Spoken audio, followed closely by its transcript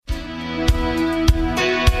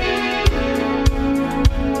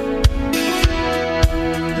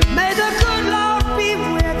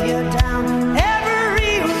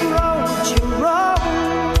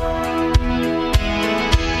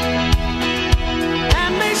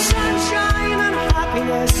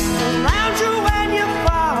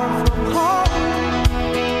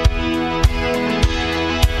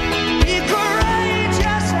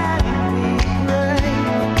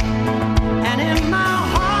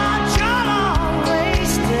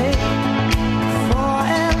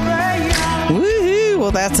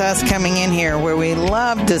Eagle, that's us coming in here where we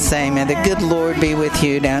love to say, may the good Lord be with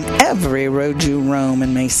you down every road you roam,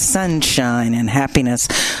 and may sunshine and happiness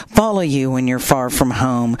follow you when you're far from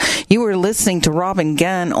home. You are listening to Robin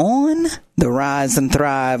Gunn on the Rise and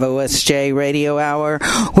Thrive OSJ Radio Hour,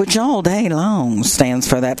 which all day long stands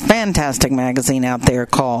for that fantastic magazine out there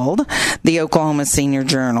called the Oklahoma Senior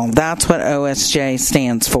Journal. That's what OSJ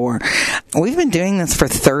stands for. We've been doing this for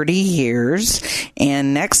 30 years,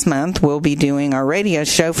 and next month we'll be doing our radio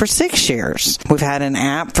show for 6 years. We've had an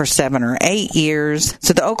app for 7 or 8 years.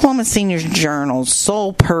 So the Oklahoma Senior Journal's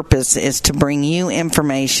sole purpose is to bring you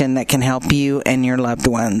information that can help you and your loved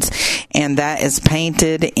ones. And that is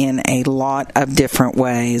painted in a lot of different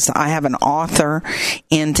ways. I have an author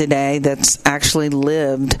in today that's actually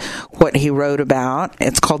lived what he wrote about.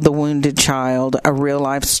 It's called The Wounded Child, a real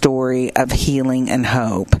life story of healing and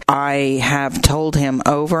hope. I have told him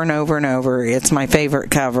over and over and over, it's my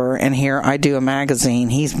favorite cover, and here I do a magazine.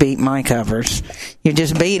 He's beat my covers. You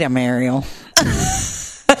just beat him, Ariel.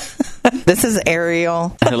 This is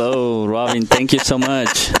Ariel. Hello, Robin. Thank you so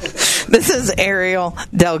much. This is Ariel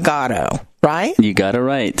Delgado, right? You got it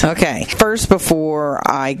right. Okay. First, before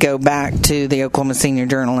I go back to the Oklahoma Senior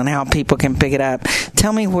Journal and how people can pick it up,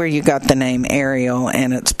 tell me where you got the name Ariel,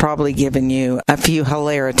 and it's probably given you a few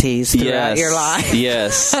hilarities throughout your life.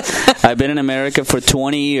 Yes. I've been in America for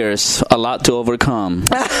 20 years. A lot to overcome.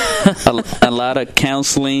 a lot of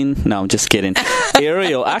counseling. No, I'm just kidding.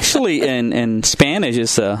 Ariel, actually, in Spanish,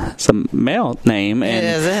 is a male name. And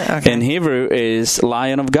is it? Okay. In Hebrew is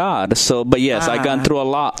Lion of God. So, but yes, I've gone through a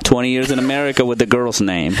lot. 20 years in America with the girl's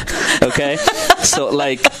name. Okay? So,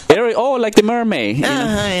 like, Ariel, like the mermaid. You know?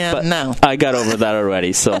 Yeah, but no. I got over that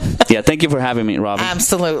already. So, yeah, thank you for having me, Robin.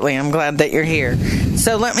 Absolutely. I'm glad that you're here.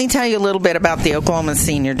 So let me tell you a little bit about the Oklahoma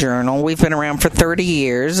Senior Journal. We've been around for 30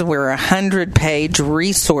 years. We're a 100-page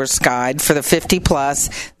resource guide for the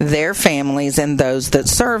 50-plus, their families, and those that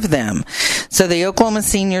serve them. So the Oklahoma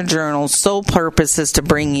Senior Journal's sole purpose is to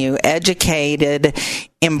bring you educated,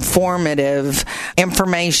 informative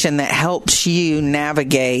information that helps you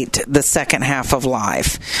navigate the second half of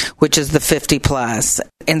life, which is the 50-plus.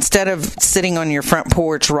 Instead of sitting on your front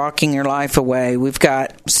porch rocking your life away, we've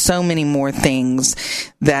got so many more things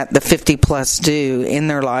that the 50-plus do in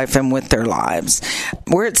their life and with their lives.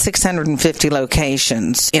 We're at 650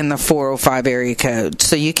 locations in the 405 area code.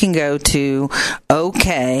 So you can go to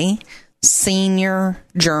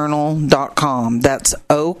OKSeniorJournal.com. That's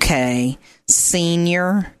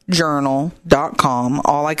OKSeniorJournal.com,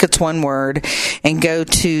 all like it's one word, and go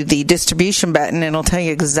to the distribution button, and it'll tell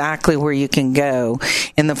you exactly where you can go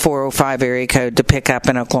in the 405 area code to pick up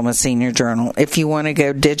an Oklahoma Senior Journal. If you want to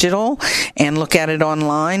go digital and look at it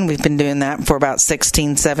online, we've been doing that for about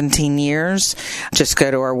 16, 17 years. Just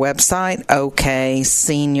go to our website,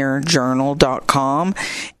 OKSeniorJournal.com,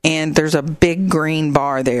 and there's a big green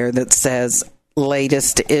bar there that says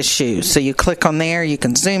latest issue. So you click on there, you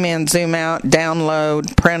can zoom in, zoom out,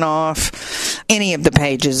 download, print off any of the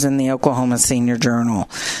pages in the Oklahoma Senior Journal.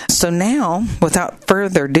 So now, without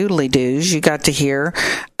further doodly-doos, you got to hear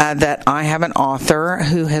that I have an author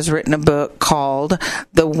who has written a book called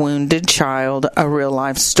The Wounded Child, a real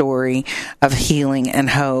life story of healing and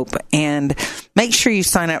hope. And make sure you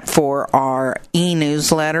sign up for our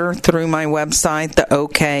e-newsletter through my website, the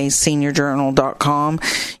OKSeniorJournal.com.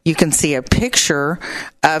 You can see a picture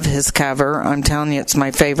of his cover. I'm telling you, it's my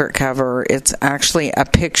favorite cover. It's actually a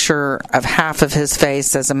picture of half of his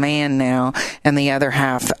face as a man now and the other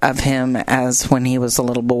half of him as when he was a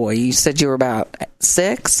little boy. You said you were about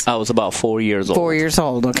 6? I was about 4 years old. 4 years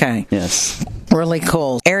old, okay. Yes. Really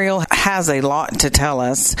cool. Ariel has a lot to tell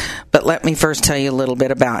us, but let me first tell you a little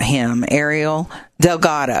bit about him. Ariel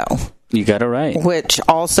Delgado. You got it right. Which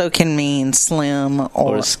also can mean slim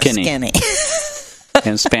or skinny.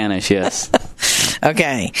 In Spanish, yes.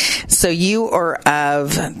 Okay. So you are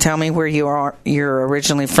tell me where you're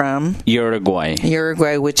originally from. Uruguay.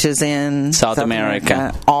 Uruguay, which is in South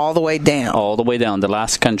America. All the way down. All the way down, the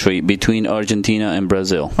last country between Argentina and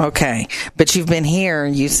Brazil. Okay. But you've been here,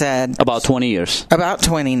 you said. About 20 years. About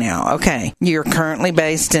 20 now. Okay. You're currently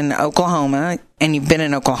based in Oklahoma. And you've been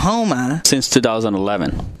in Oklahoma since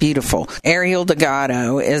 2011. Beautiful. Ariel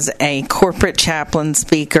Delgado is a corporate chaplain,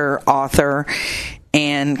 speaker, author,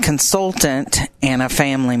 and consultant, and a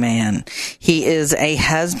family man. He is a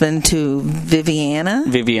husband to Viviana.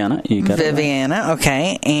 Viviana, you got it. Viviana,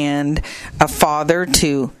 okay. And a father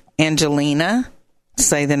to Angelina.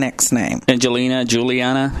 Say the next name. Angelina,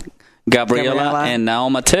 Juliana, Gabriela, and now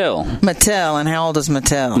Mateo. Mateo, and how old is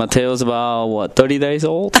Mateo? Mateo's about, 30 days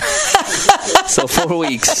old? So 4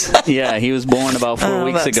 weeks. Yeah, he was born about 4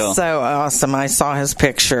 weeks ago. So awesome. I saw his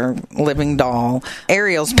picture, living doll.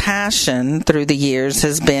 Ariel's passion through the years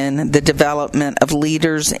has been the development of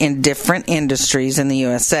leaders in different industries in the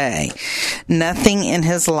USA. Nothing in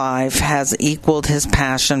his life has equaled his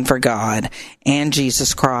passion for God and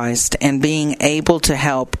Jesus Christ and being able to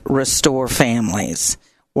help restore families.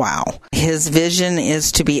 Wow. His vision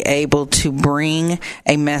is to be able to bring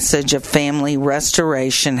a message of family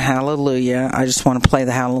restoration, hallelujah. I just want to play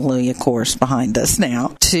the hallelujah chorus behind us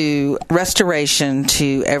now. To restoration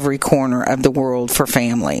to every corner of the world for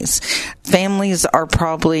families. Families are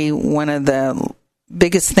probably one of the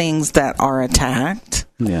biggest things that are attacked.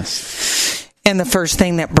 Yes. And the first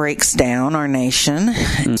thing that breaks down our nation.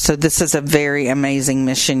 So this is a very amazing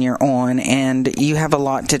mission you're on, and you have a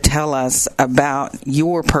lot to tell us about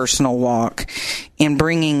your personal walk in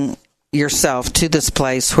bringing yourself to this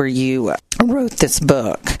place where you wrote this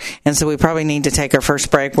book. And so we probably need to take our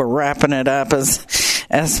first break. We're wrapping it up, as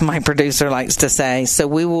my producer likes to say. So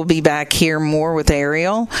we will be back here more with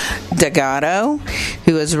Ariel Delgado,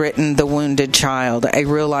 who has written The Wounded Child, a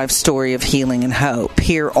real-life story of healing and hope,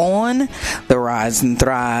 here on the Rise and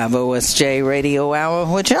Thrive OSJ Radio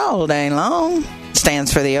Hour, which all day long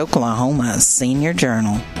stands for the Oklahoma Senior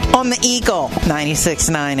Journal, on the Eagle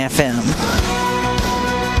 96.9 FM.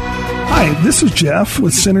 Hi, this is Jeff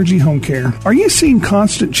with Synergy Home Care. Are you seeing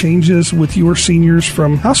constant changes with your seniors,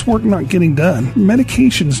 from housework not getting done,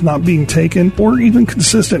 medications not being taken, or even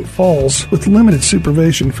consistent falls with limited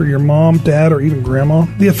supervision for your mom, dad, or even grandma?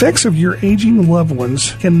 The effects of your aging loved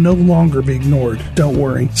ones can no longer be ignored. Don't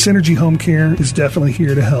worry. Synergy Home Care is definitely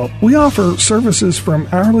here to help. We offer services from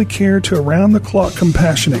hourly care to around-the-clock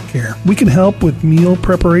compassionate care. We can help with meal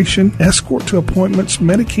preparation, escort to appointments,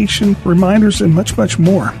 medication, reminders, and much, much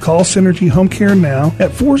more. Call Synergy Home Care now at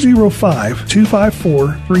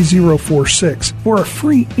 405-254-3046 for a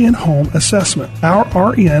free in-home assessment. Our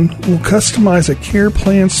RN will customize a care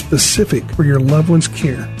plan specific for your loved one's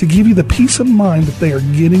care to give you the peace of mind that they are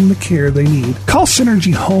getting the care they need. Call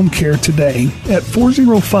Synergy Home Care today at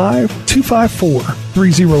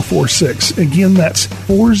 405-254-3046. Again, that's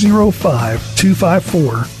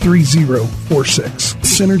 405-254-3046.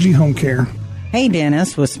 Synergy Home Care. Hey,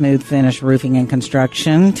 Dennis, with Smooth Finish Roofing and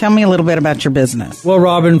Construction. Tell me a little bit about your business. Well,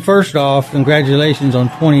 Robin, first off, congratulations on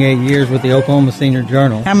 28 years with the Oklahoma Senior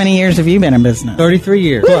Journal. How many years have you been in business? 33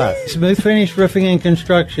 years. Plus. Smooth Finish Roofing and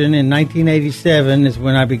Construction in 1987 is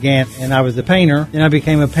when I began, and I was a painter. Then I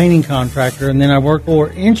became a painting contractor, and then I worked for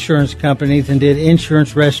insurance companies and did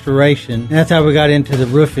insurance restoration. And that's how we got into the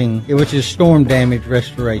roofing, which is storm damage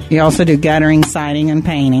restoration. You also do guttering, siding, and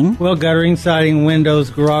painting. Well, guttering, siding, windows,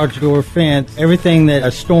 garage door, fence, everything that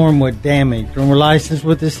a storm would damage. And we're licensed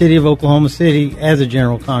with the City of Oklahoma City as a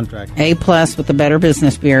general contractor. A+ with the Better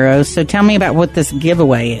Business Bureau. So tell me about what this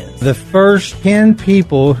giveaway is. The first 10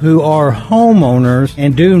 people who are homeowners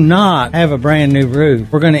and do not have a brand new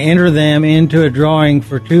roof, we're going to enter them into a drawing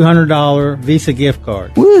for $200 Visa gift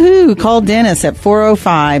card. Woohoo! Call Dennis at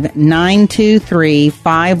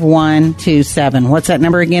 405-923-5127. What's that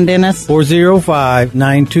number again, Dennis?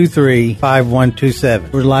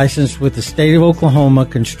 405-923-5127. We're licensed with the State of Oklahoma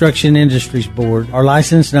Construction Industries Board. Our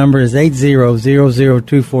license number is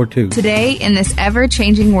 8000242. Today, in this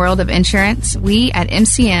ever-changing world of insurance, we at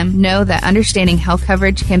MCM know that understanding health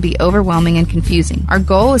coverage can be overwhelming and confusing. Our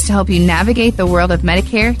goal is to help you navigate the world of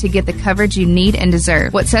Medicare to get the coverage you need and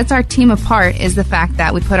deserve. What sets our team apart is the fact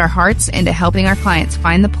that we put our hearts into helping our clients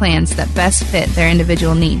find the plans that best fit their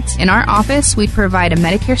individual needs. In our office, we provide a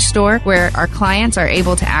Medicare store where our clients are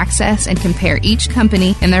able to access and compare each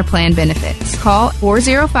company and their plan benefits. Call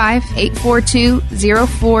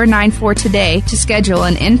 405-842-0494 today to schedule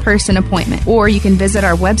an in-person appointment, or you can visit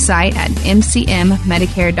our website at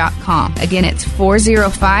mcmmedicare.com. Again, it's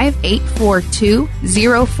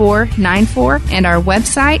 405-842-0494, and our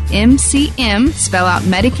website, MCM, spell out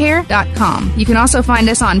Medicare.com. You can also find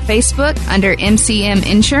us on Facebook under MCM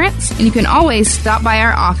Insurance, and you can always stop by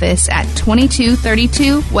our office at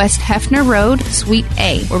 2232 West Hefner Road, Suite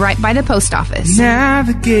A. We're right by the post office.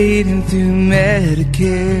 Navigating through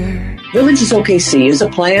Medicare. Villages OKC is a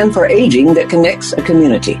plan for aging that connects a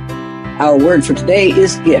community. Our word for today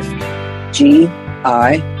is GIFT. G-I-F-T.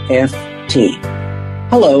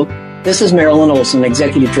 Hello, this is Marilyn Olson,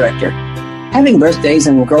 Executive Director. Having birthdays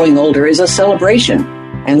and growing older is a celebration,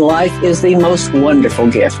 and life is the most wonderful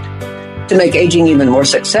gift. To make aging even more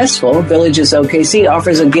successful, Villages OKC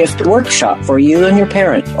offers a gift workshop for you and your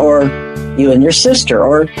parent, or you and your sister,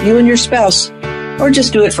 or you and your spouse, or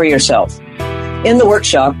just do it for yourself. In the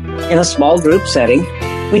workshop, In a small group setting,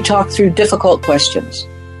 we talk through difficult questions.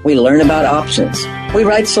 We learn about options. We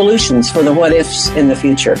write solutions for the what-ifs in the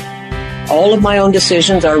future. All of my own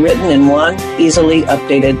decisions are written in one easily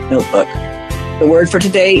updated notebook. The word for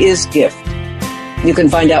today is gift. You can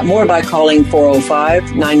find out more by calling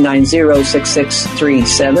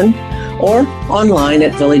 405-990-6637 or online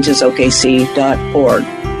at villagesokc.org.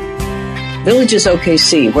 Villages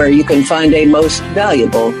OKC, where you can find a most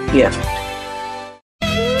valuable gift.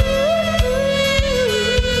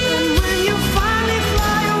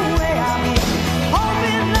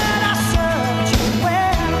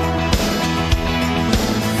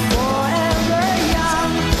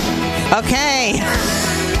 Okay.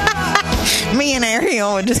 Me and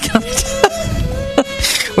Ariel were just kind of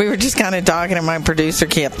we were just kind of talking, and my producer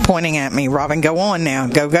kept pointing at me. Robin, go on now.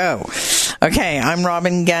 Go. Okay, I'm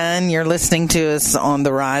Robin Gunn. You're listening to us on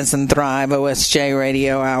the Rise and Thrive OSJ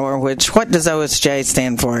Radio Hour, what does OSJ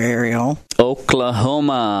stand for, Ariel?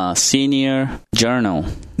 Oklahoma Senior Journal.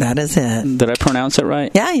 That is it. Did I pronounce it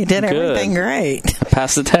right? Yeah, you did everything great.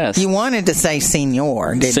 Passed the test. You wanted to say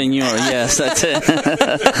senior, didn't you? Senior, yes, that's it.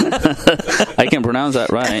 I can pronounce that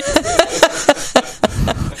right.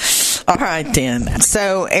 All right, then.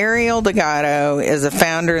 So, Ariel Delgado is a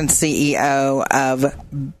founder and CEO of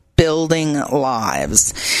Building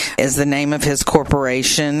Lives is the name of his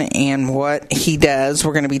corporation, and what he does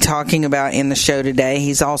we're going to be talking about in the show today.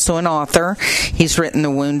 He's also an author. He's written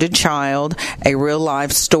The Wounded Child, a real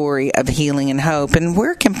life story of healing and hope. And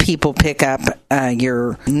where can people pick up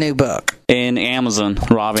your new book? In Amazon,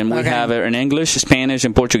 Robin. We have it in English, Spanish,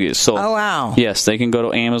 and Portuguese. So, oh, wow. Yes, they can go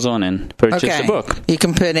to Amazon and purchase the book. You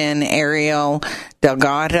can put in Ariel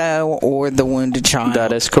Delgado or The Wounded Child.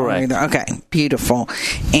 That is correct. Okay, beautiful.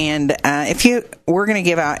 And we're going to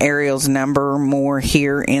give out Ariel's number more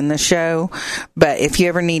here in the show, but if you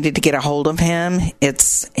ever needed to get a hold of him,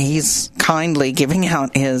 he's kindly giving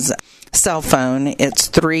out his cell phone. It's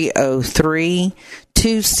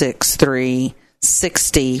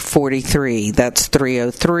 303-263-6043. That's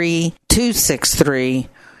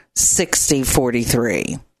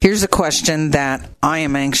 303-263-6043. Here's a question that I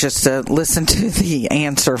am anxious to listen to the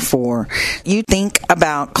answer for. You think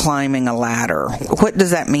about climbing a ladder. What does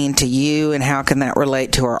that mean to you, and how can that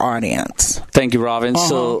relate to our audience? Thank you, Robin.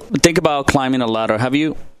 So think about climbing a ladder. Have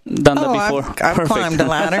you done that before? I've climbed a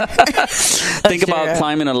ladder. Think about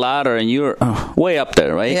climbing a ladder, and you're way up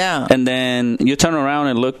there, right? Yeah. And then you turn around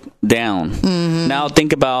and look down. Mm-hmm. Now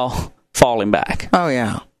think about falling back. Oh,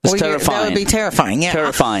 yeah. It's terrifying. That would be terrifying, yeah.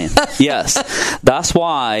 Terrifying, yes. That's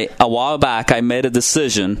why a while back I made a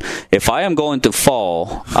decision. If I am going to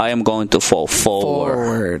fall, I am going to fall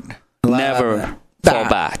forward. Never fall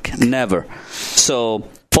back. Never. So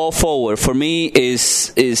fall forward for me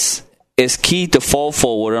is key to fall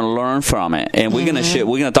forward and learn from it. And we're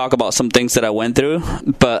gonna talk about some things that I went through.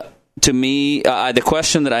 But to me, the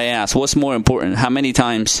question that I asked, what's more important? How many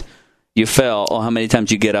times you fell, or how many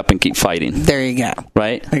times you get up and keep fighting? There you go.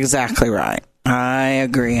 Right? Exactly right. I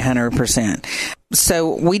agree 100%.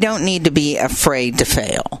 So we don't need to be afraid to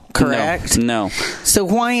fail, correct? No. So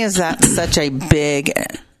why is that such a big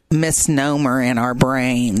misnomer in our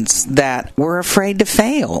brains that we're afraid to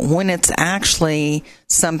fail when it's actually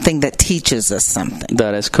something that teaches us something?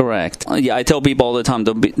 That is correct. Yeah, I tell people all the time,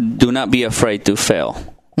 do not be afraid to fail.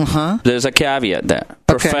 There's a caveat there.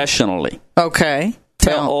 Professionally. Okay.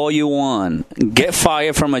 Fail all you want. Get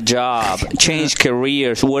fired from a job. Change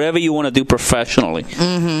careers. Whatever you want to do professionally.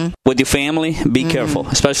 With your family, be careful.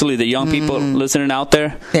 Especially the young people listening out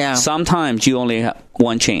there. Yeah. Sometimes you only have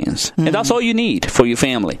one chance. And that's all you need for your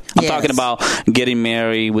family. I'm talking about getting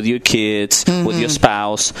married with your kids, with your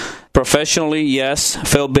spouse. Professionally, yes,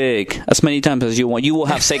 fail big. As many times as you want. You will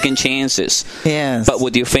have second chances. Yes. But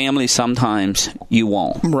with your family, sometimes you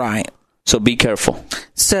won't. Right. So be careful.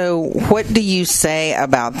 So what do you say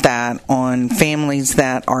about that on families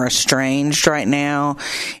that are estranged right now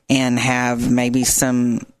and have maybe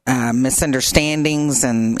some misunderstandings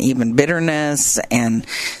and even bitterness and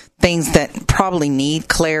things that probably need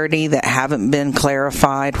clarity that haven't been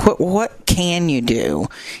clarified? What can you do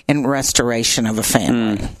in restoration of a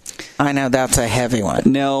family? I know that's a heavy one.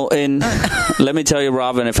 No, and let me tell you,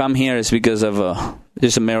 Robin, if I'm here, it's because of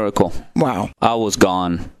it's a miracle. Wow. I was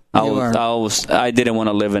gone. I didn't want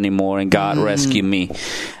to live anymore, and God rescued me.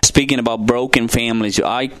 Speaking about broken families,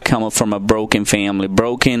 I come from a broken family,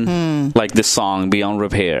 like the song, Beyond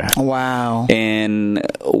Repair. Wow. And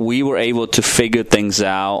we were able to figure things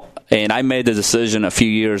out, and I made the decision a few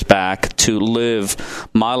years back to live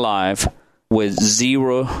my life with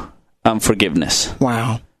zero unforgiveness.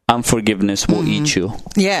 Wow. Unforgiveness will eat you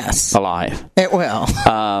alive. It will.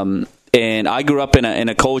 And I grew up in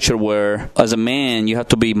a culture where, as a man, you have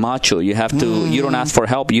to be macho. You have to. You don't ask for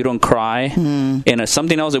help. You don't cry. And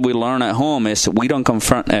something else that we learn at home is we don't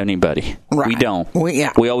confront anybody. Right. We don't.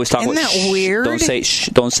 We always talk Isn't about that weird? Don't say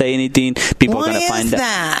don't say anything. People are gonna find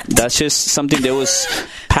that. That's just something that was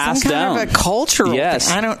passed Some kind down. of a cultural thing.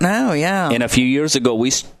 I don't know. Yeah. And a few years ago, we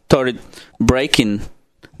started breaking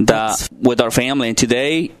that with our family, and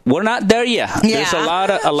today we're not there yet. Yeah. There's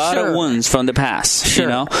a lot of wounds from the past, you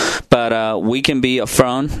know. But we can be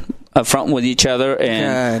upfront with each other,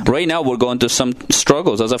 and right now we're going through some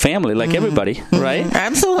struggles as a family, like everybody, right?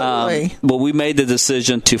 Absolutely. But we made the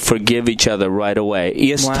decision to forgive each other right away.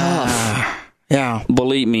 It's tough. Yeah.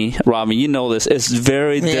 Believe me, Robin, you know this. It's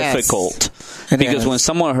very difficult because when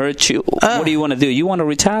someone hurts you, what do you want to do? You want to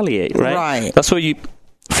retaliate, right? Right. That's what you.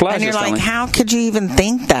 And you're like, how could you even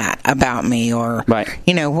think that about me? Or,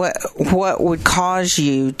 you know, what would cause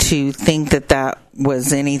you to think that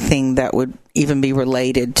was anything that would even be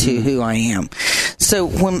related to who I am? So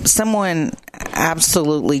when someone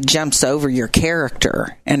absolutely jumps over your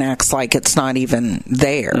character and acts like it's not even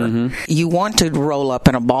there, you want to roll up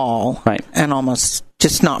in a ball and almost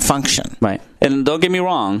just not function. Right. And don't get me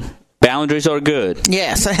wrong. Boundaries are good.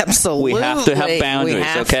 Yes, absolutely. We have to have boundaries, we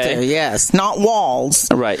have okay? To, yes. Not walls.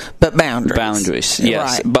 Right. But boundaries. Boundaries,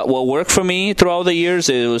 yes. Right. But what worked for me throughout the years,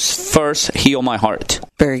 it was first heal my heart.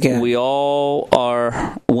 Very good. We all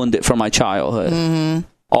are wounded from my childhood.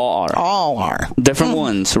 All are. Different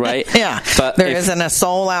ones, right? Yeah. But there isn't a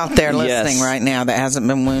soul out there listening right now that hasn't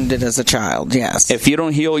been wounded as a child. Yes. If you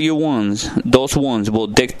don't heal your wounds, those wounds will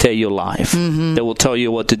dictate your life. They will tell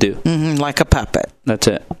you what to do. Like a puppet. That's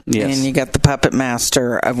it. Yes. And you got the puppet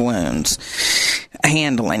master of wounds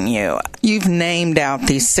handling you. You've named out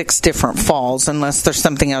these 6 different falls, unless there's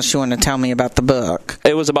something else you want to tell me about the book.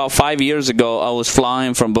 It was about 5 years ago. I was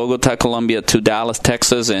flying from Bogota, Colombia to Dallas,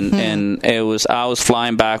 Texas, and I was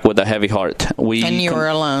flying back with a heavy heart. And you were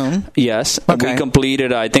alone? Yes. Okay. We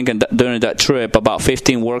completed, I think, during that trip, about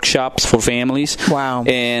 15 workshops for families. Wow.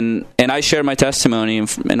 And I shared my testimony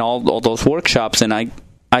in all those workshops, and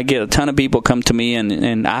I get a ton of people come to me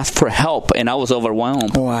and ask for help, and I was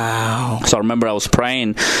overwhelmed. Wow. So I remember I was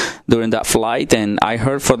praying during that flight, and I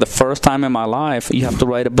heard for the first time in my life, you have to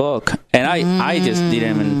write a book. And I just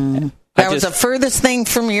didn't even... That was the furthest thing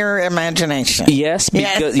from your imagination. Yes,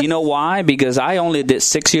 because you know why? Because I only did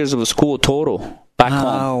 6 years of school total back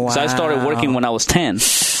home. Wow. So I started working when I was 10.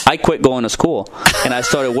 I quit going to school, and I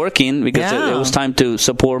stared working because it was time to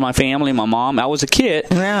support my family, my mom. I was a kid.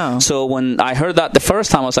 Yeah. So when I heard that the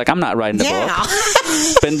first time, I was like, I'm not writing the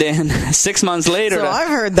book. And then 6 months later... So I've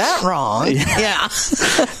heard that wrong. Yeah.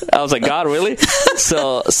 I was like, God, really?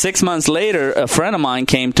 So 6 months later, a friend of mine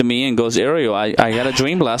came to me and goes, Ariel, I had a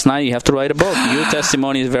dream last night. You have to write a book. Your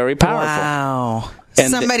testimony is very powerful. Wow. And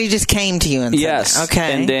somebody just came to you and said, yes.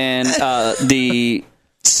 Okay. And then the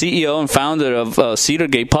CEO and founder of Cedar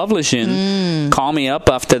Gate Publishing called me up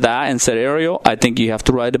after that and said, Ariel, I think you have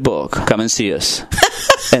to write a book. Come and see us.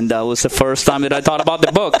 And that was the first time that I thought about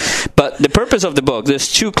the book. But the purpose of the book,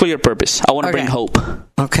 there's 2 clear purposes. I want to bring hope.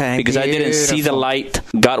 Okay. Because I didn't see the light.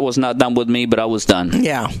 God was not done with me, but I was done.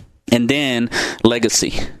 Yeah. And then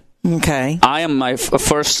legacy. Okay. I am my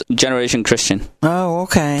first generation Christian. Oh,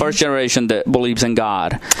 okay. First generation that believes in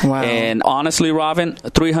God. Wow. And honestly, Robin,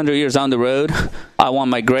 300 years down the road, I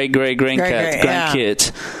want my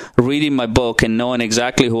grandkids reading my book and knowing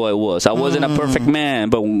exactly who I was. I wasn't a perfect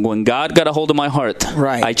man, but when God got a hold of my heart,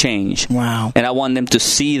 I changed. Wow. And I want them to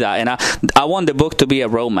see that. And I want the book to be a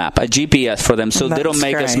roadmap, a GPS for them, so they don't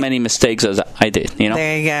make as many mistakes as I did. You know?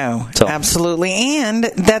 There you go. So. Absolutely. And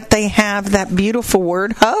that they have that beautiful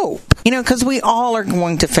word, hope. You know, because we all are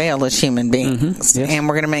going to fail as human beings. Yes. And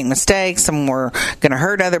we're going to make mistakes, and we're going to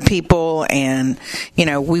hurt other people. And, you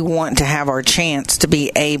know, we want to have our chance to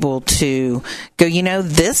be able to go, you know,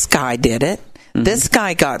 this guy did it. This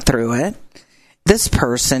guy got through it. This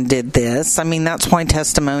person did this. I mean, that's why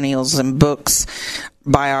testimonials and books,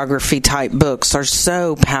 biography type books, are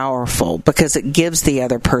so powerful, because it gives the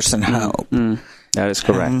other person hope. That is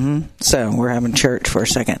correct. So we're having church for a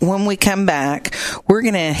second. When we come back, we're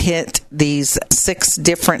going to hit these 6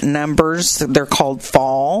 different numbers. They're called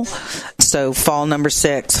fall. So fall number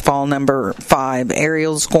 6, fall number 5.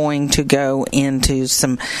 Ariel's going to go into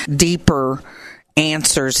some deeper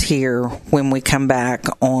answers here when we come back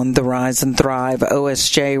on the Rise and Thrive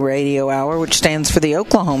OSJ Radio Hour, which stands for the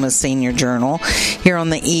Oklahoma Senior Journal, here on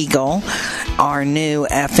the Eagle, our new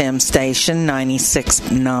FM station,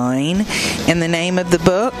 96.9. And the name of the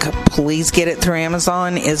book, please get it through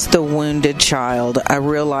Amazon, is The Wounded Child, a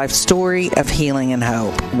real life story of healing and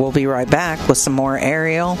hope. We'll be right back with some more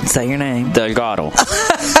Ariel. Say your name. Delgado.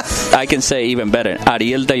 I can say even better.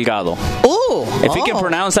 Ariel Delgado. Ooh. If you can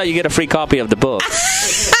pronounce that, you get a free copy of the book.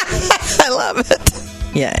 I love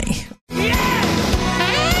it. Yay.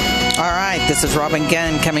 All right, this is Robin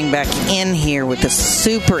Gunn coming back in here with a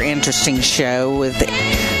super interesting show with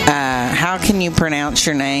how can you pronounce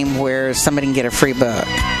your name where somebody can get a free book?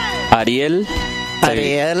 Ariel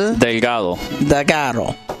Delgado.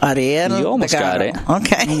 Ariel. You almost got it.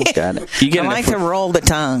 Okay. Almost got it. You get I like to roll the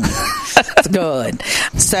tongue. It's good.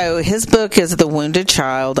 So his book is The Wounded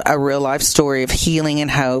Child, A Real Life Story of Healing and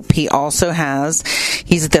Hope. He's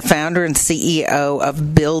the founder and CEO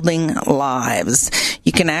of Building Lives.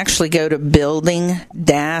 You can actually go to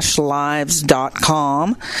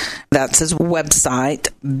building-lives.com. That's his website,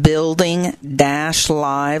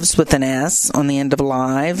 building-lives with an S on the end of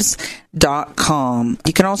lives.com.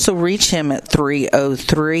 You can also reach him at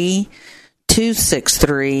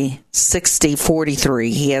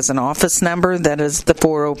 303-263-6043. He has an office number that is the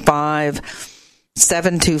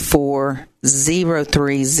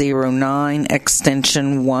 405-724-0309,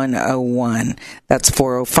 extension 101. That's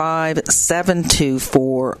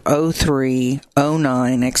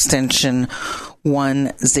 405-724-0309, extension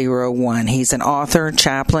 101. He's an author,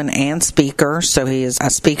 chaplain, and speaker, so he is a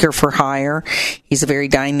speaker for hire. He's very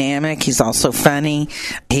dynamic. He's also funny.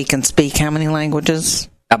 He can speak how many languages?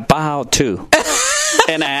 About 2.5.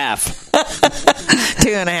 2.5. So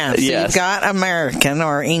yes. You've got American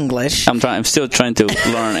or English. I'm still trying to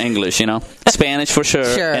learn English, Spanish for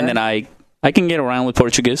sure. And then I can get around with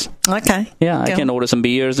Portuguese. Okay. Yeah, I can order some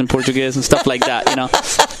beers in Portuguese and stuff like that,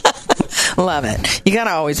 Love it. You got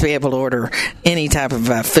to always be able to order any type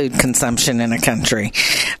of food consumption in a country.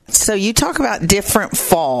 So you talk about different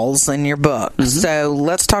falls in your book. Mm-hmm. So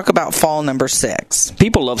let's talk about fall number 6.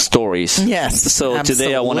 People love stories. Yes. So absolutely.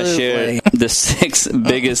 Today I want to share the 6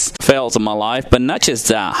 biggest fails of my life, but not just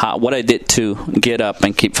that, what I did to get up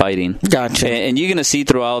and keep fighting. Gotcha. And you're going to see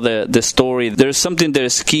throughout the story, there's something that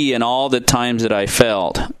is key in all the times that I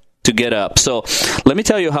failed to get up. So let me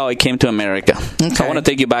tell you how I came to America. Okay. I want to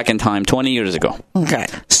take you back in time, 20 years ago. Okay.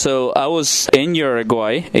 So I was in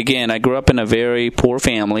Uruguay. Again, I grew up in a very poor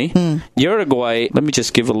family. Uruguay, let me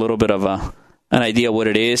just give a little bit of an idea what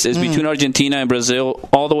it is. It's between Argentina and Brazil,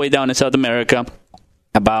 all the way down in South America.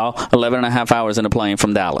 About 11 and a half hours in a plane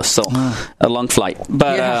from Dallas. So a long flight.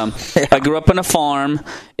 But I grew up on a farm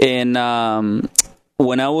in...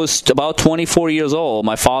 when I was about 24 years old,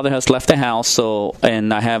 my father has left the house,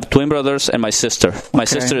 and I have twin brothers and my sister. My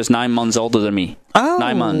sister is 9 months older than me. Oh,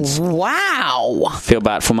 9 months. Wow. Feel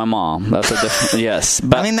bad for my mom. That's yes.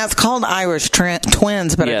 But, I mean, that's called Irish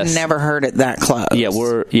twins, but yes. I've never heard it that close.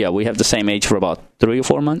 Yeah, we have the same age for about 3 or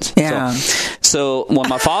 4 months. Yeah. So when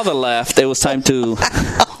my father left, it was time to...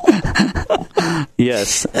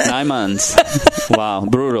 Yes, 9 months. Wow,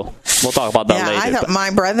 brutal. We'll talk about that later. I thought my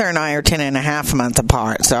brother and I are 10.5 months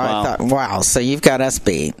apart, so I thought, wow, so you've got us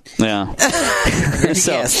beat. Yeah.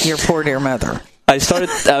 Yes, your poor dear mother. I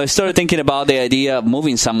started thinking about the idea of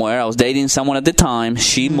moving somewhere. I was dating someone at the time.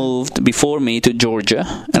 She moved before me to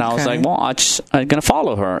Georgia, and I was like, well, I'm going to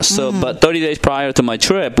follow her. So, but 30 days prior to my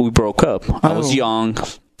trip, we broke up. I was young,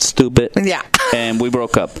 stupid, and we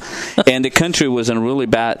broke up. And the country was in really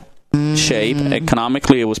bad shape.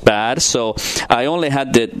 Economically, it was bad. So I only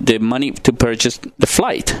had the money to purchase the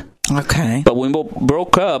flight. Okay. But when we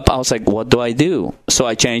broke up, I was like, what do I do? So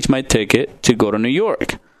I changed my ticket to go to New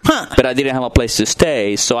York. But I didn't have a place to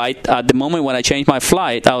stay. So at the moment when I changed my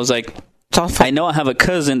flight, I was like, I know I have a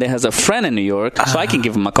cousin that has a friend in New York, so I can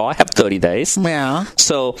give him a call. I have 30 days. Yeah.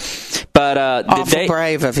 So, but awful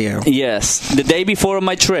brave of you. Yes. The day before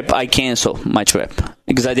my trip, I canceled my trip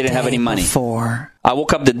because I didn't have any money. I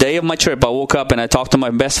woke up the day of my trip. I woke up and I talked to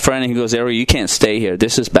my best friend, and he goes, Ariel, you can't stay here.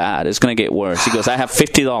 This is bad. It's going to get worse. He goes, I have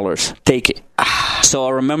 $50. Take it. So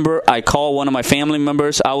I remember I called one of my family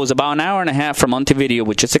members. I was about an hour and a half from Montevideo,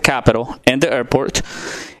 which is the capital, and the airport.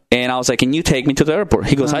 And I was like, can you take me to the airport?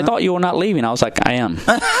 He goes, I thought you were not leaving. I was like, I am.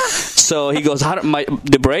 So he goes,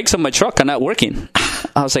 the brakes on my truck are not working.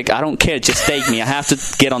 I was like, I don't care. Just take me. I have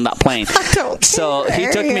to get on that plane. I don't so care, he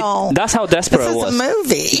took me. Ariel. That's how desperate I was. This is a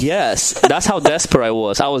movie. Yes. That's how desperate I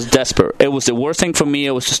was. I was desperate. It was the worst thing for me.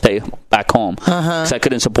 It was to stay back home because I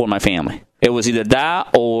couldn't support my family. It was either that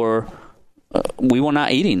or... we were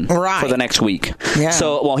not eating for the next week. Yeah.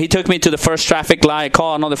 So, he took me to the first traffic light. I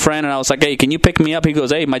called another friend, and I was like, hey, can you pick me up? He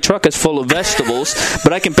goes, hey, my truck is full of vegetables,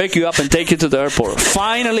 but I can pick you up and take you to the airport.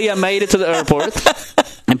 Finally, I made it to the airport.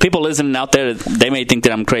 And people listening out there, they may think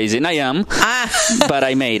that I'm crazy, and I am, but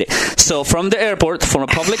I made it. So from the airport, from a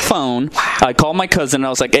public phone, I called my cousin, and I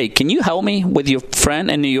was like, hey, can you help me with your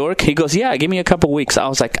friend in New York? He goes, yeah, give me a couple weeks. I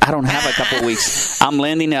was like, I don't have a couple weeks. I'm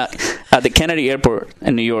landing at at the Kennedy Airport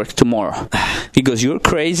in New York tomorrow. He goes, you're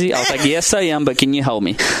crazy? I was like, yes, I am, but can you help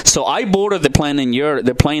me? So I boarded the plane in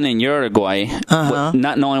Uruguay,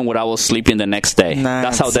 not knowing where I was sleeping the next day.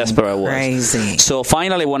 That's how desperate I was. Crazy. So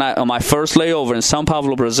finally, when on my first layover in Sao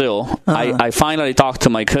Paulo, Brazil, I finally talked to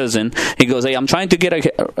my cousin. He goes, hey, I'm trying to get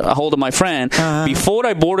a hold of my friend. Before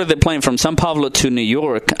I boarded the plane from Sao Paulo to New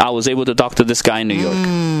York, I was able to talk to this guy in New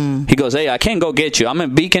York. He goes, hey, I can't go get you. I'm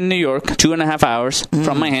in Beacon, New York, 2.5 hours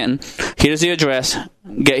from Manhattan. Here's the address.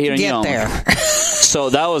 Get here and Get there. So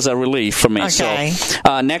that was a relief for me. Okay.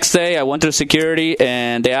 So next day, I went through security,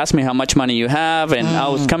 and they asked me how much money you have, and I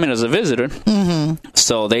was coming as a visitor.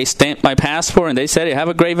 So they stamped my passport, and they said, hey, have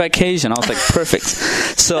a great vacation. I was like, perfect.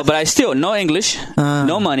 So, but I still, no English,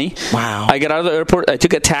 no money. Wow. I got out of the airport. I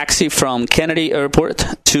took a taxi from Kennedy Airport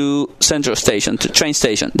to Central Station, to train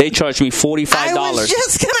station. They charged me $45. I was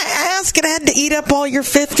just going to ask, it had to eat up all your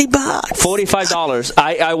 $50. $45.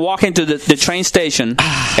 I walk into the train station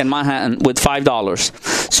in Manhattan with $5.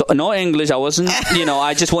 So no English. I wasn't,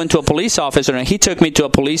 I just went to a police officer, and he took me to a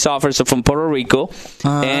police officer from Puerto Rico,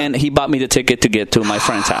 and he bought me the ticket to get to my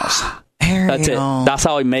friend's house. That's it. That's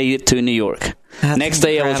how I made it to New York. Next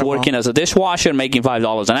day, I was working as a dishwasher, making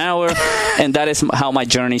 $5 an hour, and that is how my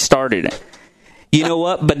journey started. You know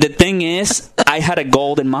what? But the thing is, I had a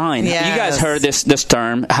goal in mind. Yes. You guys heard this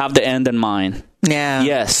term, have the end in mind. Yeah.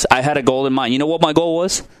 Yes, I had a goal in mind. You know what my goal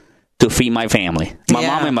was? To feed my family, my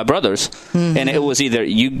mom and my brothers. And it was either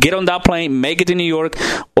you get on that plane, make it to New York,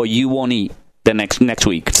 or you won't eat the next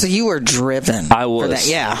week. So you were driven. I was. For that.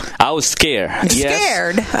 Yeah. I was scared.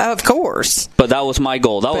 Scared, of course. But that was my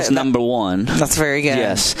goal. That was number one. That's very good.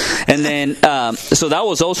 Yes. And then, so that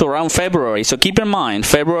was also around February. So keep in mind,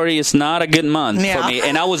 February is not a good month for me.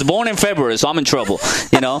 And I was born in February, so I'm in trouble,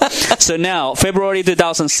 So now, February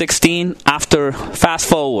 2016, after fast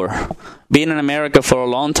forward, being in America for a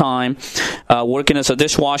long time, working as a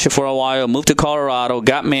dishwasher for a while, moved to Colorado,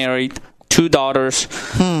 got married, 2 daughters.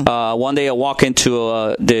 One day I walk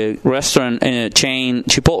into the restaurant chain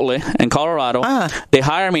Chipotle in Colorado. They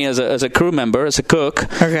hire me as a crew member, as a cook.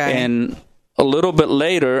 Okay. And a little bit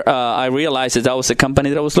later, I realized that was the company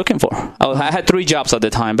that I was looking for. I had 3 jobs at the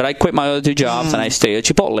time, but I quit my other 2 jobs and I stayed at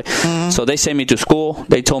Chipotle. So they sent me to school.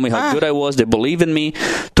 They told me how good I was. They believed in me.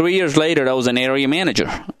 3 years later, I was an area manager.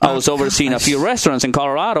 I was overseeing a few restaurants in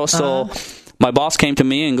Colorado. So my boss came to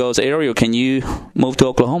me and goes, Ariel, can you move to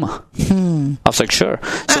Oklahoma? I was like, sure.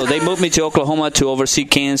 So they moved me to Oklahoma to oversee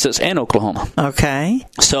Kansas and Oklahoma. Okay.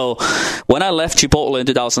 So when I left Chipotle in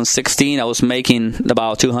 2016, I was making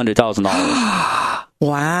about $200,000.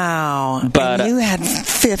 Wow. But and you had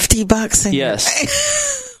 $50 in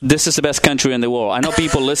yes. This is the best country in the world. I know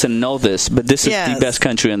people know this, but this is the best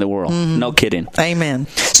country in the world. No kidding. Amen.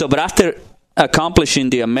 So, but after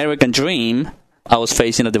accomplishing the American dream, I was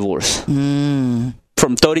facing a divorce. From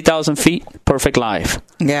 30,000 feet, perfect life.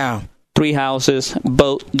 Yeah. 3 houses,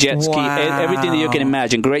 boat, jet ski, everything that you can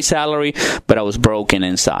imagine. Great salary, but I was broken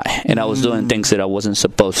inside. And I was doing things that I wasn't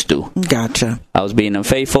supposed to. Gotcha. I was being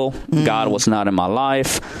unfaithful. God was not in my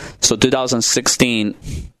life. So 2016,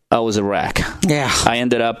 I was a wreck. Yeah. I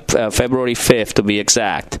ended up, February 5th to be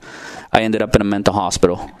exact, I ended up in a mental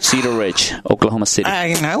hospital, Cedar Ridge, Oklahoma City.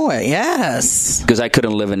 I know it, yes. Because I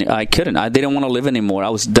couldn't live I didn't want to live anymore. I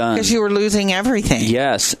was done. Because you were losing everything.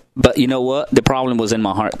 Yes. But you know what? The problem was in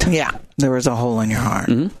my heart. Yeah. There was a hole in your heart.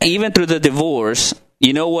 Even through the divorce,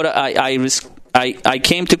 you know what? I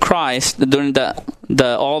came to Christ during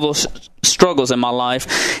all those struggles in my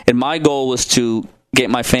life, and my goal was to get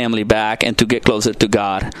my family back and to get closer to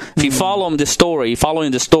God. If you following the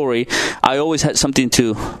story, I always had something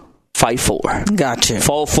to fight for. Gotcha.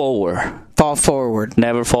 Fall forward.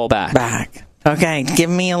 Never fall back. Okay, give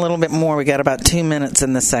me a little bit more. We got about 2 minutes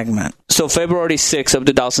in the segment. So February 6th of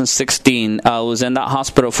 2016, I was in that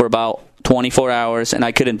hospital for about 24 hours, and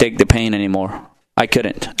I couldn't take the pain anymore. I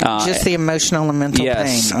couldn't. Just the emotional and mental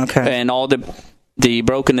pain. Okay. And all the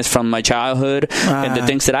brokenness from my childhood and the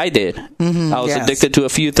things that I did. I was addicted to a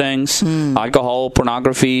few things, alcohol,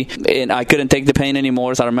 pornography, and I couldn't take the pain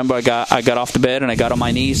anymore. So I remember I got off the bed and I got on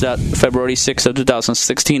my knees that February 6th of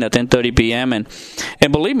 2016 at 10:30 p.m. And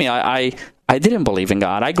believe me, I didn't believe in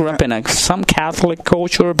God. I grew up in some Catholic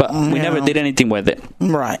culture, but we never did anything with it.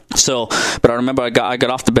 Right. So, but I remember I got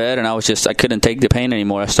off the bed and I couldn't take the pain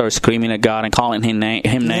anymore. I started screaming at God and calling him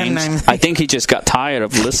names. I think he just got tired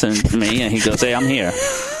of listening to me, and he goes, "Hey, I'm here."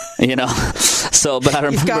 So, but I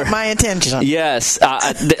remember. You've got my attention. Yes.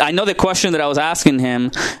 I know the question that I was asking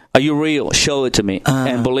him, are you real? Show it to me.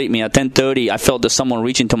 And believe me, at 10:30, I felt that someone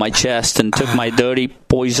reached into my chest and took my dirty,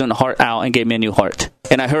 poison heart out and gave me a new heart.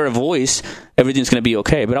 And I heard a voice, everything's going to be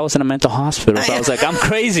okay. But I was in a mental hospital. So I was like, I'm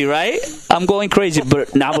crazy, right? I'm going crazy.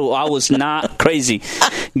 But now I was not crazy.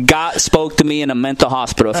 God spoke to me in a mental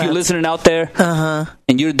hospital. If you're listening out there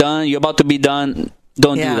and you're done, you're about to be done,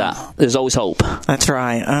 don't do that. There's always hope. That's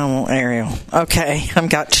right. Oh, Ariel. Okay. I've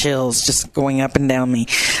got chills just going up and down me.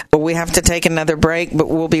 But we have to take another break, but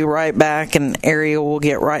we'll be right back, and Ariel will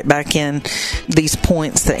get right back in these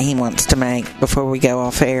points that he wants to make before we go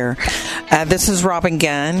off air. This is Robin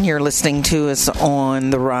Gunn. You're listening to us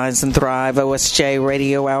on the Rise and Thrive OSJ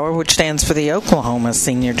Radio Hour, which stands for the Oklahoma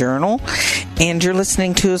Senior Journal. And you're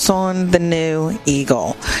listening to us on the new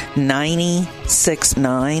Eagle,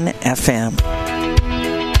 96.9 FM.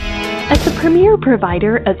 As the premier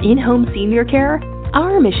provider of in-home senior care,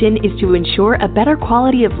 our mission is to ensure a better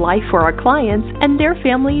quality of life for our clients and their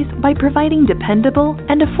families by providing dependable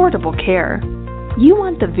and affordable care. You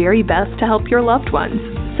want the very best to help your loved ones,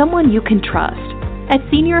 someone you can trust. At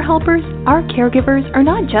Senior Helpers, our caregivers are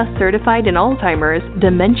not just certified in Alzheimer's,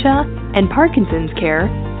 dementia, and Parkinson's care,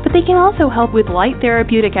 but they can also help with light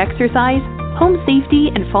therapeutic exercise, home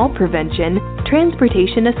safety and fall prevention,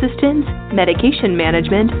 transportation assistance, medication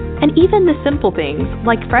management, and even the simple things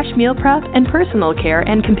like fresh meal prep and personal care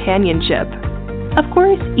and companionship. Of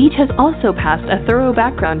course, each has also passed a thorough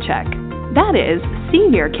background check. That is,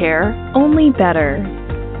 senior care, only better.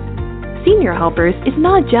 Senior Helpers is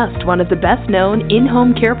not just one of the best-known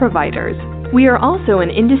in-home care providers. We are also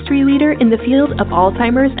an industry leader in the field of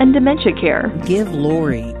Alzheimer's and dementia care. Give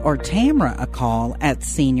Lori or Tamra a call at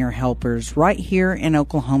Senior Helpers right here in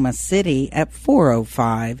Oklahoma City at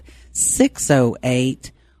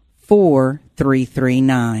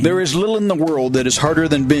 405-608-4339. There is little in the world that is harder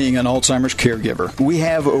than being an Alzheimer's caregiver. We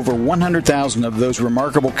have over 100,000 of those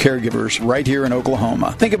remarkable caregivers right here in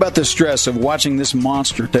Oklahoma. Think about the stress of watching this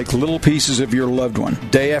monster take little pieces of your loved one,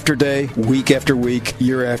 day after day, week after week,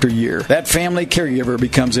 year after year. That family caregiver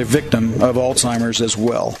becomes a victim of Alzheimer's as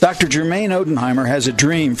well. Dr. Jermaine Odenheimer has a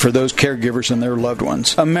dream for those caregivers and their loved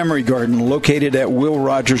ones. A memory garden located at Will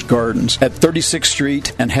Rogers Gardens at 36th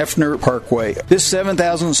Street and Hefner Parkway. This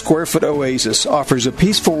 7,000 square foot oasis offers a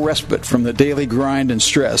peaceful respite from the daily grind and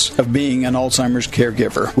stress of being an Alzheimer's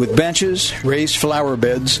caregiver. With benches, raised flower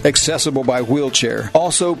beds, accessible by wheelchair,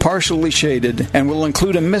 also partially shaded, and will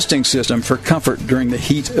include a misting system for comfort during the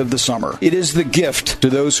heat of the summer. It is the gift to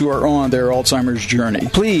those who are on their Alzheimer's journey.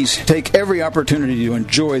 Please take every opportunity to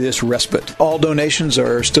enjoy this respite. All donations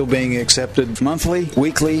are still being accepted monthly,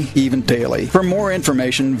 weekly, even daily. For more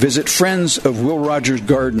information, visit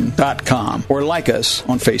friendsofwillrogersgarden.com or like us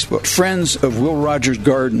on Facebook. Friends of Will Rogers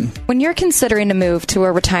Garden. When you're considering a move to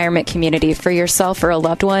a retirement community for yourself or a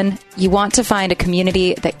loved one, you want to find a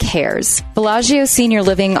community that cares. Bellagio Senior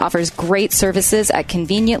Living offers great services at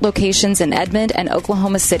convenient locations in Edmond and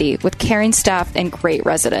Oklahoma City with caring staff and great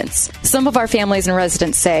residents. Some of our families and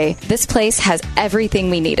residents say, this place has everything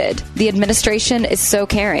we needed. The administration is so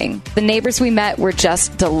caring. The neighbors we met were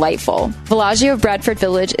just delightful. Bellagio of Bradford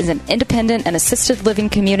Village is an independent and assisted living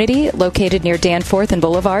community located near Danforth and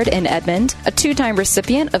Boulevard in Edmond. A two-time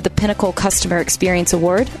recipient of the Pinnacle Customer Experience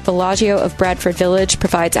Award, Bellagio of Bradford Village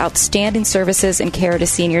provides outstanding services and care to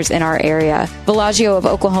seniors in our area. Bellagio of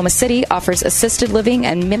Oklahoma City offers assisted living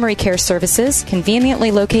and memory care services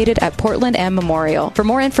conveniently located at Portland and Memorial. For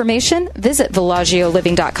more information, visit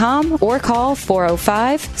VellaggioLiving.com or call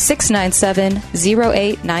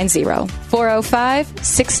 405-697-0890.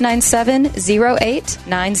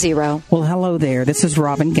 405-697-0890. Well, hello there. This is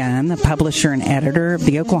Robin Gunn, the publisher and editor of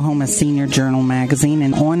the Oklahoma Senior Journal magazine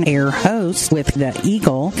and on-air host with The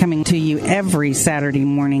Eagle, coming to you every Saturday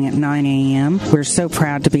morning at 9 a.m. We're so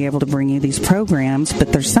proud to be able to bring you these programs,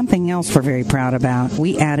 but there's something else we're very proud about.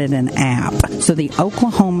 We added an app. So the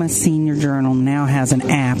Oklahoma Senior Journal now has an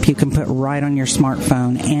app you can put right on your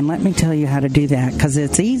smartphone, and let me tell you how to do that, because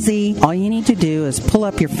it's easy. All you need to do is pull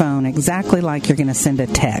up your phone exactly like you're going to send a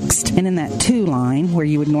text, and in that to line where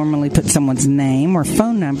you would normally put someone's name or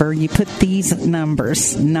phone number, you put these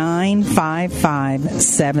numbers,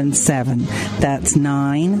 95577. That's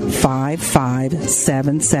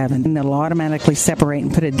 95577. And they'll automatically separate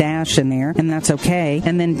and put a dash in there, and that's okay.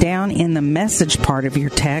 And then down in the message part of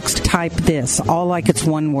your text, type this, all like it's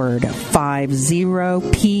one word,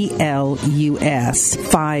 50PLUS.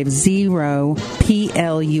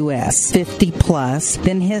 50PLUS, 50 plus.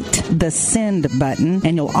 Then hit the send button,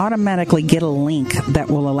 and you'll automatically get a link that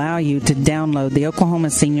will allow you to download the Oklahoma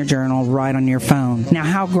Senior Journal right on your phone. Now,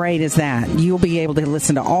 how great is is that you'll be able to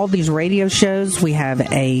listen to all these radio shows. We have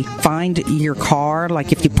a find your car,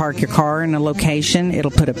 like if you park your car in a location,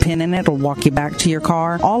 it'll put a pin in it, it'll walk you back to your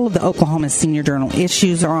car. All of the Oklahoma Senior Journal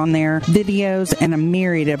issues are on there, videos, and a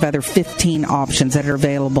myriad of other 15 options that are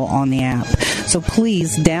available on the app. So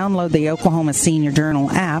please download the Oklahoma Senior Journal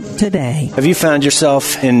app today. Have you found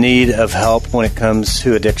yourself in need of help when it comes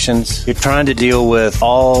to addictions? You're trying to deal with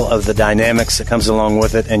all of the dynamics that comes along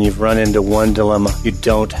with it, and you've run into one dilemma. You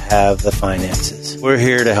don't have the finances. We're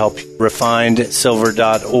here to help you.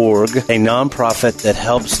 RefinedSilver.org, a nonprofit that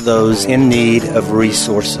helps those in need of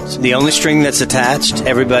resources. The only string that's attached,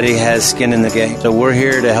 everybody has skin in the game. So we're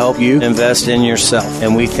here to help you invest in yourself,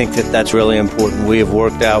 and we think that that's really important. We have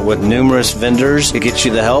worked out with numerous vendors to get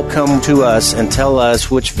you the help. Come to us and tell us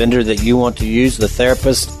which vendor that you want to use, the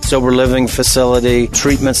therapist, sober living facility,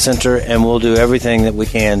 treatment center, and we'll do everything that we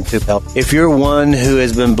can to help. If you're one who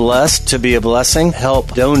has been blessed to be a blessing,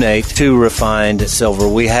 help donate to Refined Silver.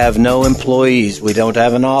 We have no employees. We don't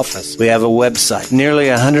have an office. We have a website. Nearly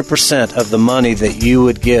 100% of the money that you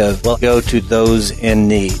would give will go to those in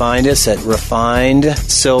need. Find us at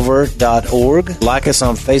refinedsilver.org. Like us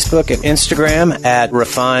on Facebook and Instagram at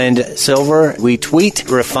Refined Silver. We tweet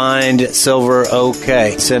Refined Silver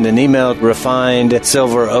OK. Send an email to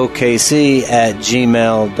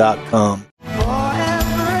refinedsilverokc@gmail.com.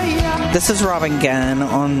 This is Robin Gunn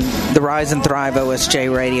on the Rise and Thrive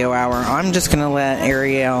OSJ Radio Hour. I'm just going to let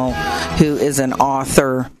Ariel, who is an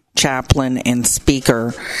author, chaplain, and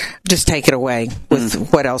speaker, just take it away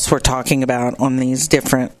with what else we're talking about on these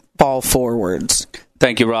different fall forwards.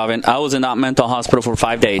 Thank you, Robin. I was in that mental hospital for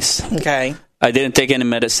 5 days. Okay. I didn't take any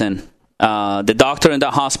medicine. The doctor in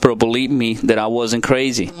the hospital believed me that I wasn't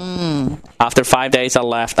crazy. After 5 days, I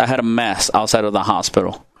left. I had a mess outside of the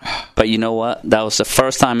hospital. But you know what? That was the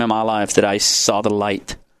first time in my life that I saw the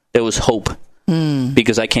light. There was hope.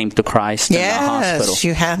 Because I came to Christ in the hospital.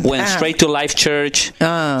 You had Went straight to Life Church,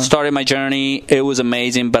 started my journey. It was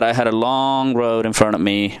amazing, but I had a long road in front of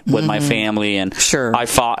me with my family, and I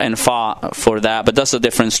fought for that, but that's a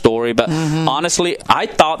different story. But honestly, I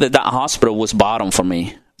thought that hospital was bottom for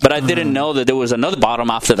me, but I didn't know that there was another bottom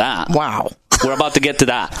after that. Wow. We're about to get to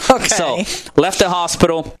that. Okay. So, left the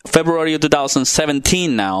hospital February of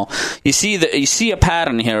 2017 now. You see a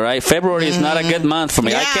pattern here, right? February is not a good month for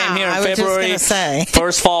me. Yeah, I came here in I was February, just gonna say.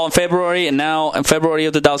 first fall in February, and now in February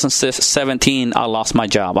of 2017, I lost my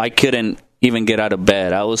job. I couldn't even get out of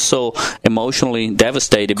bed. I was so emotionally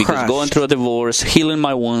devastated because going through a divorce, healing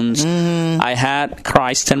my wounds, I had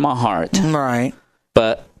Christ in my heart. Right.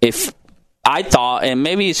 But if I thought, and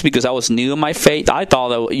maybe it's because I was new in my faith, I thought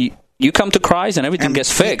that you come to Christ and everything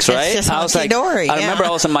gets fixed, right? I was like, I remember I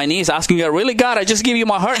was on my knees asking God, really, God, I just gave you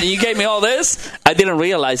my heart and you gave me all this? I didn't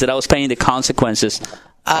realize that I was paying the consequences of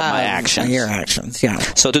my actions. Your actions, yeah.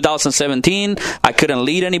 So 2017, I couldn't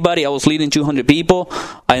lead anybody. I was leading 200 people.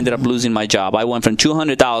 I ended up losing my job. I went from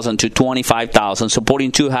 200,000 to 25,000,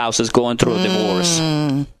 supporting 2 houses, going through a divorce.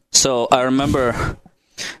 So I remember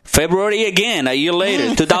February again, a year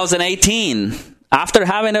later, 2018. After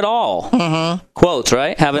having it all. Quotes,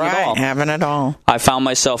 right? Having it all. I found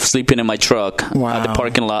myself sleeping in my truck at the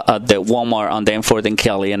parking lot at the Walmart on Danforth and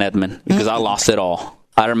Kelly in Edmond because I lost it all.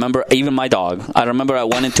 I remember even my dog. I remember I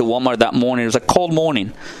went into Walmart that morning. It was a cold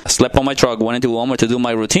morning. I slept on my truck, went into Walmart to do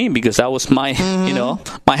my routine because that was my,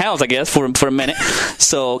 my house, I guess, for a minute.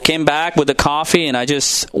 So came back with the coffee, and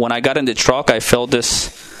when I got in the truck, I felt this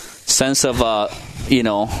sense of,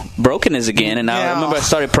 brokenness again. And I remember I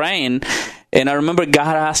started praying. And I remember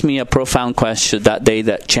God asked me a profound question that day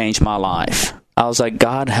that changed my life. I was like,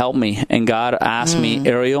 God, help me. And God asked me,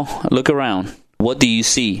 Ariel, look around. What do you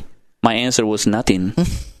see? My answer was nothing.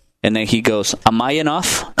 And then he goes, am I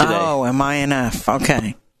enough today? Oh, am I enough?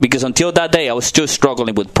 Okay. Because until that day, I was still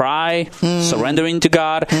struggling with pride, surrendering to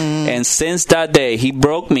God. And since that day, he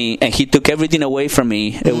broke me and he took everything away from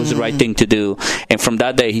me. It was the right thing to do. And from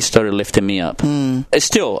that day, he started lifting me up. It's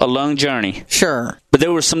still a long journey. Sure. But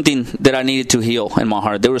there was something that I needed to heal in my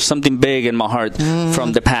heart. There was something big in my heart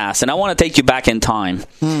from the past. And I want to take you back in time.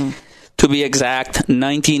 To be exact,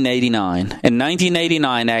 1989. In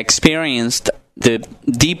 1989, I experienced the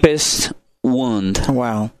deepest wound.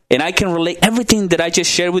 Wow. And I can relate everything that I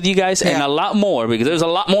just shared with you guys and a lot more, because there's a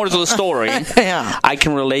lot more to the story. I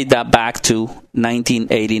can relate that back to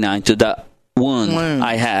 1989, to that wound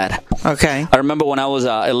I had. Okay. I remember when I was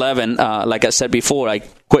 11, like I said before, I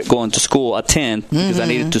quit going to school at 10 because I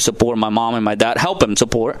needed to support my mom and my dad, help them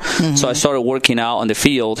support. So I started working out on the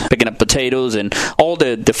field, picking up potatoes and all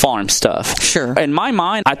the farm stuff. Sure. In my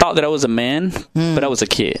mind, I thought that I was a man, but I was a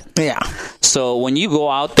kid. Yeah. So when you go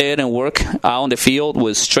out there and work out on the field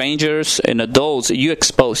with strangers and adults, you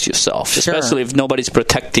expose yourself, especially if nobody's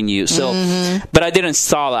protecting you. So, but I didn't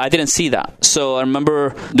see that. So I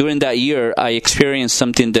remember during that year, I experienced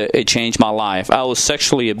something that it changed my life. I was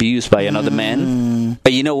sexually abused by another man.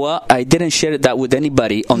 But you know what? I didn't share that with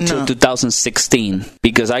anybody until 2016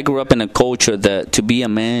 because I grew up in a culture that to be a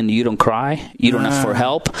man, you don't cry, you don't ask for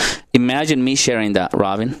help. Imagine me sharing that,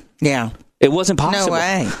 Robin. Yeah. It wasn't possible. No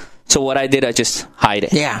way. So what I did, I just hide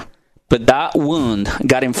it. Yeah. But that wound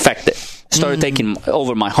got infected. Started taking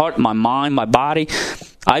over my heart, my mind, my body.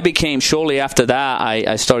 I became, shortly after that,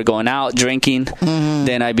 I started going out, drinking.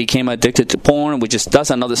 Then I became addicted to porn, which is, that's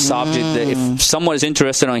another subject that if someone is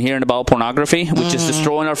interested in hearing about pornography, which is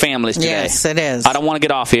destroying our families today. Yes, it is. I don't want to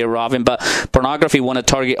get off here, Robin, but pornography want to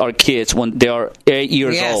target our kids when they are 8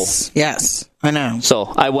 years old. Yes, I know. So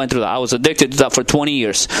I went through that. I was addicted to that for 20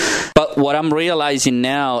 years. But what I'm realizing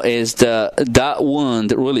now is that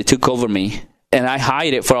wound really took over me. And I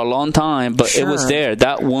hide it for a long time, but it was there.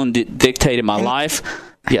 That wound dictated my life.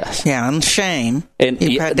 Yes. Yeah, and shame. And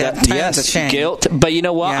you've had that tons of shame. Guilt. But you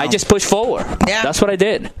know what? Yeah. I just pushed forward. Yeah. That's what I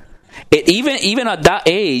did. Even at that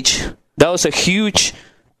age, that was a huge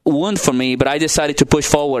wound for me, but I decided to push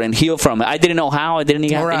forward and heal from it. I didn't know how. I didn't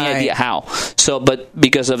have any idea how. So, but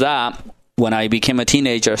because of that, when I became a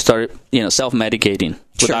teenager, I started, self-medicating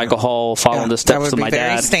with alcohol, following the steps of my dad. That would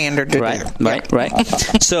be very standard to do.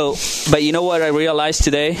 Right. So, but you know what I realized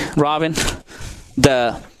today, Robin?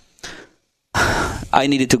 I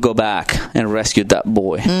needed to go back and rescue that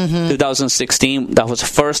boy. 2016, that was the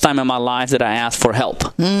first time in my life that I asked for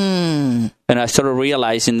help. And I started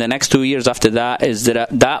realizing the next 2 years after that is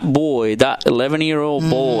that boy, that 11-year-old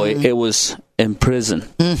boy, it was in prison.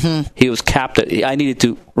 He was captive. I needed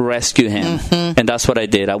to rescue him. And that's what I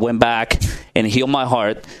did. I went back and healed my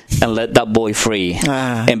heart and let that boy free.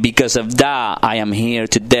 And because of that, I am here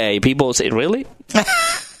today. People say, really?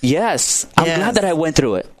 Yes, I'm glad that I went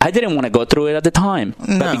through it. I didn't want to go through it at the time.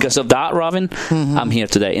 But because of that, Robin, I'm here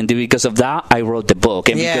today. And because of that, I wrote the book.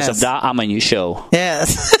 And because of that, I'm on your show.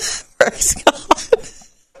 Yes. Praise God.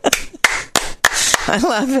 I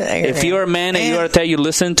love it. If you're a man and you're out there, you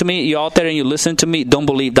listen to me, you're out there and you listen to me, don't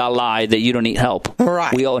believe that lie that you don't need help.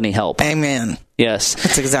 Right. We all need help. Amen. Yes.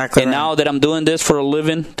 That's exactly right. And now that I'm doing this for a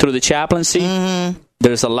living through the chaplaincy,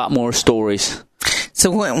 there's a lot more stories. So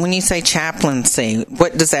when you say chaplaincy,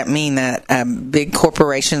 what does that mean? That big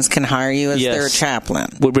corporations can hire you as their chaplain?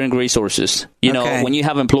 We bring resources. You know, when you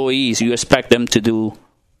have employees, you expect them to do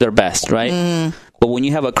their best, right? But when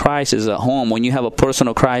you have a crisis at home, when you have a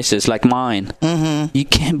personal crisis like mine, you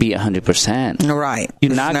can't be 100%. Right.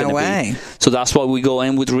 You're not going to be. So that's why we go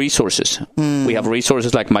in with resources. We have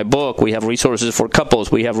resources like my book. We have resources for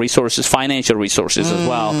couples. We have resources, financial resources as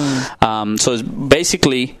well. So it's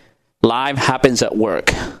basically life happens at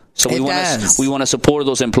work. So we want to support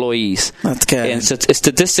those employees. That's good. And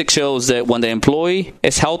statistics shows that when the employee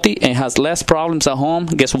is healthy and has less problems at home,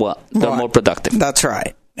 guess what? They're more productive. That's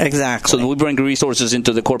right. Exactly. So we bring resources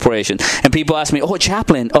into the corporation. And people ask me,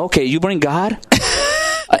 chaplain, okay, you bring God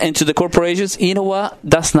into the corporations? You know what?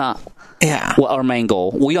 That's not our main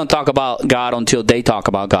goal. We don't talk about God until they talk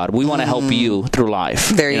about God. We want to help you through life.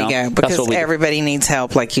 There you go. Because everybody needs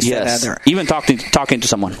help, like you said, Ather. Even talking to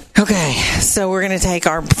someone. Okay, so we're going to take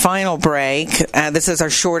our final break. This is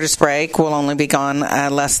our shortest break. We'll only be gone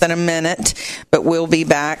less than a minute, but we'll be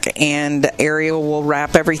back, and Ariel will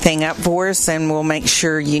wrap everything up for us, and we'll make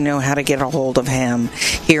sure you know how to get a hold of him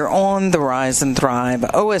here on the Rise and Thrive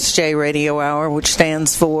OSJ Radio Hour, which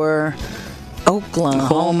stands for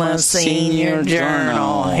Oklahoma Senior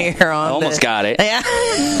Journal. Here on almost got it. Yeah.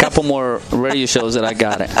 Couple more radio shows that I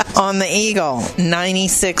got it. On the Eagle,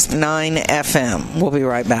 96.9 FM. We'll be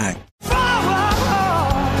right back.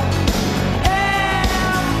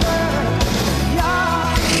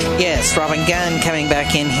 Yes, Robin Gunn coming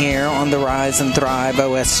back in here on the Rise and Thrive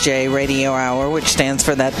OSJ Radio Hour, which stands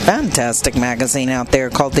for that fantastic magazine out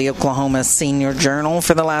there called the Oklahoma Senior Journal.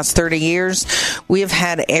 For the last 30 years, we have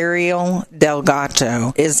had Ariel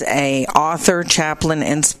Delgado, is a author, chaplain,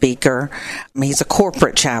 and speaker. He's a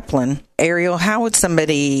corporate chaplain. Ariel,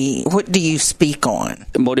 what do you speak on?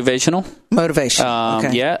 Motivational.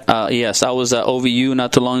 Okay. Yes. I was at OVU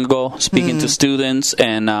not too long ago speaking to students,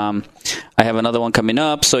 and I have another one coming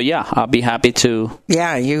up. So, I'll be happy to.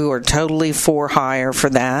 Yeah, you are totally for hire for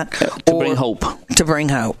that. To bring hope. To bring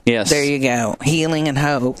hope. Yes. There you go. Healing and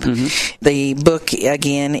hope. The book,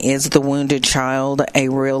 again, is The Wounded Child, A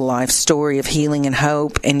Real Life Story of Healing and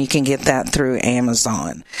Hope, and you can get that through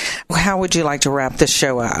Amazon. How would you like to wrap this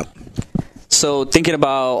show up? So thinking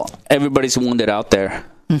about everybody's wounded out there.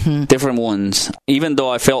 Different wounds. Even though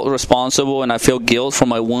I felt responsible and I feel guilt for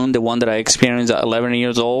my wound, the one that I experienced at 11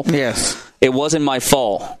 years old. Yes. It wasn't my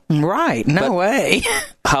fault. Right. No way.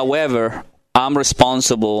 However, I'm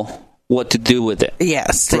responsible what to do with it.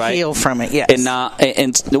 Yes, to heal from it, yes. And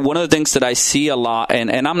one of the things that I see a lot,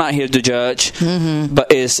 and I'm not here to judge,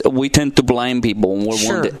 but is we tend to blame people when we're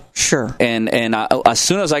wounded. Sure. And as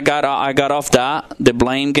soon as I got off the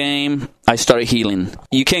blame game, I started healing.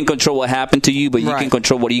 You can't control what happened to you, but you can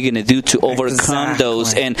control what you're going to do to overcome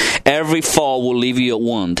those. And every fall will leave you a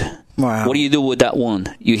wound. Wow. What do you do with that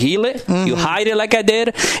wound? You heal it, you hide it like I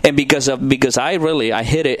did, and because I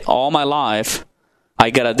hid it all my life, I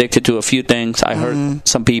got addicted to a few things. I hurt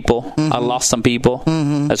some people. I lost some people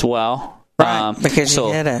as well. Right, because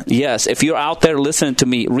you hid it. Yes, if you're out there listening to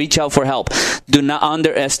me, reach out for help. Do not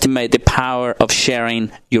underestimate the power of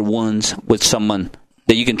sharing your wounds with someone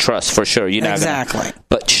that you can trust for sure. You're not gonna,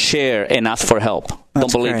 but share and ask for help.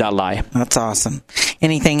 Don't believe that lie. That's awesome.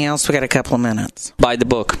 Anything else? We got a couple of minutes. Buy the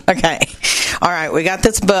book. Okay. All right. We got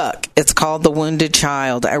this book. It's called The Wounded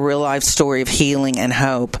Child, A Real Life Story of Healing and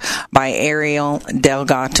Hope by Ariel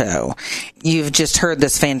Delgado. You've just heard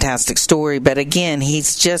this fantastic story, but again,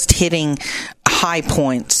 he's just hitting high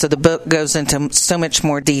points. So the book goes into so much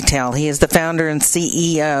more detail. He is the founder and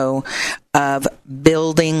CEO of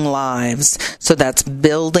Building Lives. So that's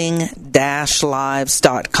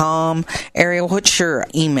building-lives.com. Ariel, what's your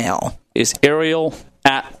email? It's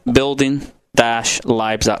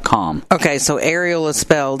Ariel@building-lives.com. Okay, so Ariel is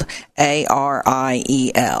spelled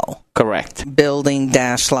Ariel. Correct.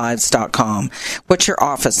 Building-lives.com. What's your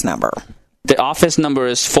office number? The office number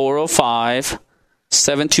is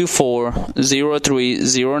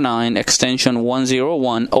 405-724-0309, extension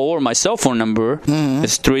 101, or my cell phone number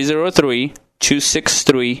is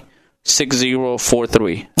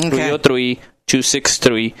 303-263-6043.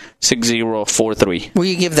 303-263-6043. Will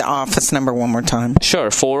you give the office number one more time? Sure,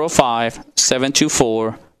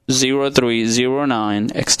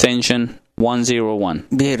 405-724-0309, extension 101.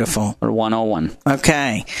 Beautiful. Or 101.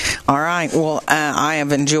 Okay. All right. Well, I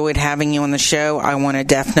have enjoyed having you on the show. I want to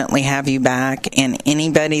definitely have you back. And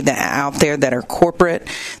anybody that out there that are corporate,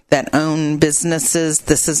 that own businesses,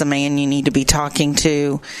 this is a man you need to be talking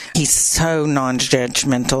to. He's so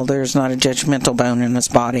non-judgmental. There's not a judgmental bone in his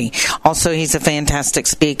body. Also, he's a fantastic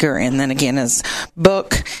speaker. And then again, his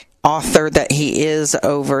book, author that he is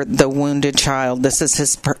over The Wounded Child. This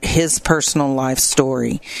is his personal life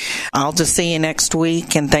story. I'll just see you next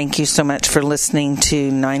week, and thank you so much for listening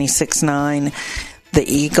to 96.9 The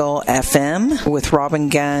Eagle FM with Robin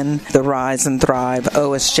Gunn, the Rise and Thrive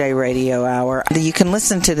OSJ Radio Hour. You can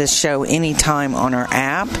listen to this show anytime on our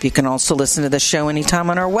app. You can also listen to the show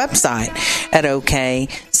anytime on our website at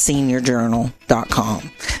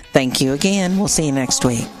OKSeniorJournal.com. Thank you again. We'll see you next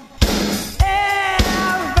week.